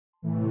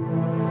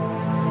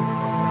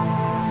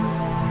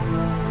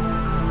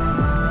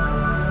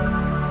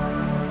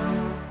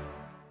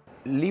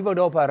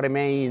Levodopa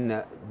remains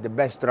the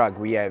best drug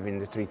we have in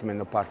the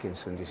treatment of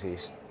Parkinson's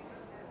disease.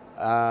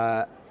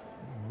 But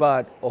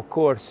of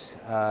course,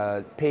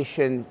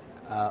 patients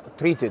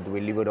treated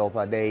with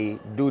Levodopa, they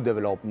do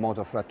develop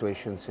motor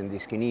fluctuations and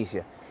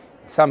dyskinesia.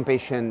 Some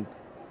patients,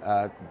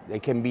 they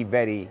can be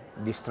very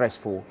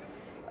distressful,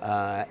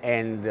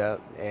 and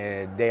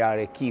they are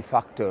a key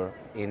factor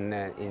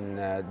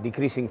in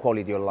decreasing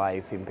quality of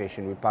life in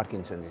patients with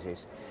Parkinson's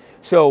disease.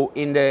 So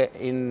in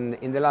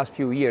the last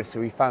few years,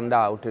 we found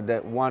out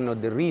that one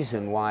of the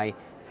reasons why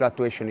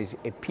fluctuations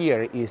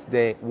appear is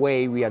the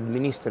way we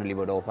administer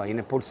Levodopa in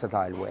a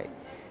pulsatile way.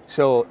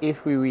 So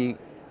if we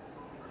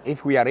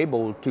are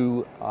able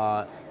to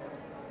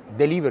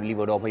deliver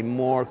Levodopa in a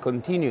more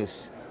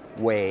continuous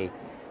way,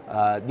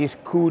 this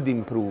could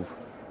improve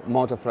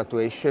motor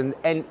fluctuation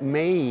and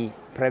may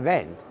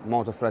prevent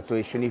motor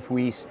fluctuation if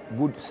we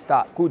could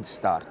start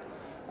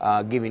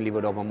giving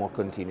Levodopa more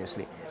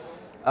continuously.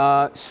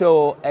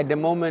 So at the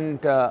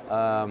moment,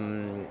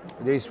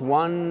 there is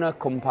one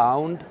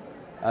compound,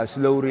 a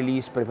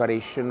slow-release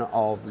preparation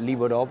of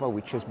Levodopa,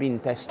 which has been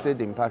tested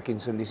in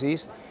Parkinson's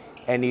disease,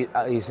 and it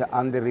is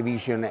under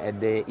revision at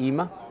the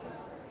EMA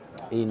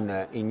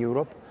in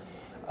Europe.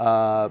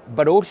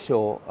 But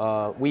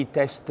also, we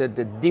tested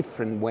a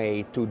different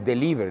way to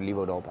deliver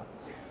Levodopa.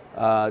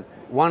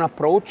 One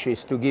approach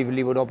is to give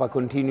Levodopa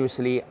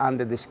continuously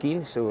under the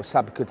skin, so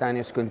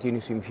subcutaneous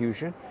continuous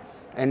infusion.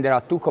 And there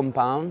are two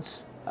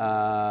compounds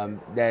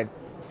that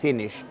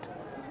finished,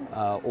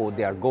 or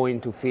they are going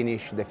to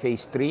finish the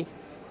phase 3.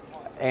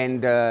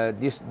 And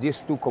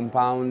these two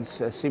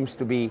compounds seems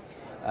to be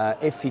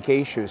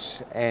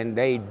efficacious, and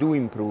they do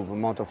improve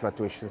motor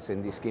fluctuations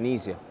and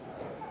dyskinesia.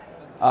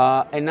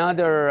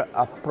 Another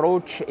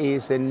approach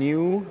is a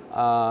new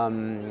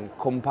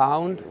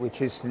compound,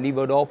 which is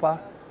Levodopa,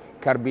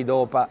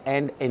 carbidopa,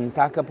 and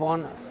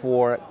entacapone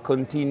for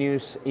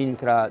continuous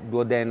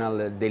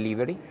intraduodenal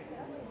delivery.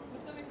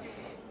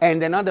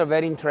 And another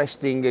very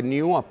interesting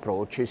new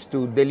approach is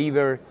to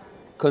deliver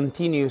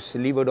continuous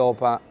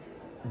Levodopa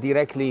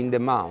directly in the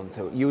mouth,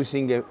 so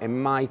using a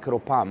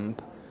micropump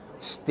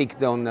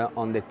sticked on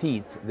the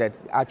teeth that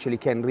actually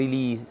can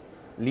release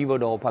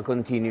Levodopa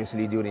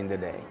continuously during the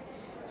day.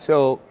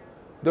 So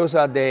those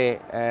are the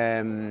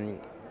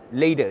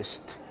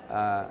latest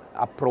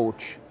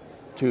approach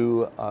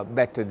to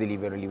better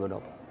deliver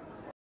Levodopa.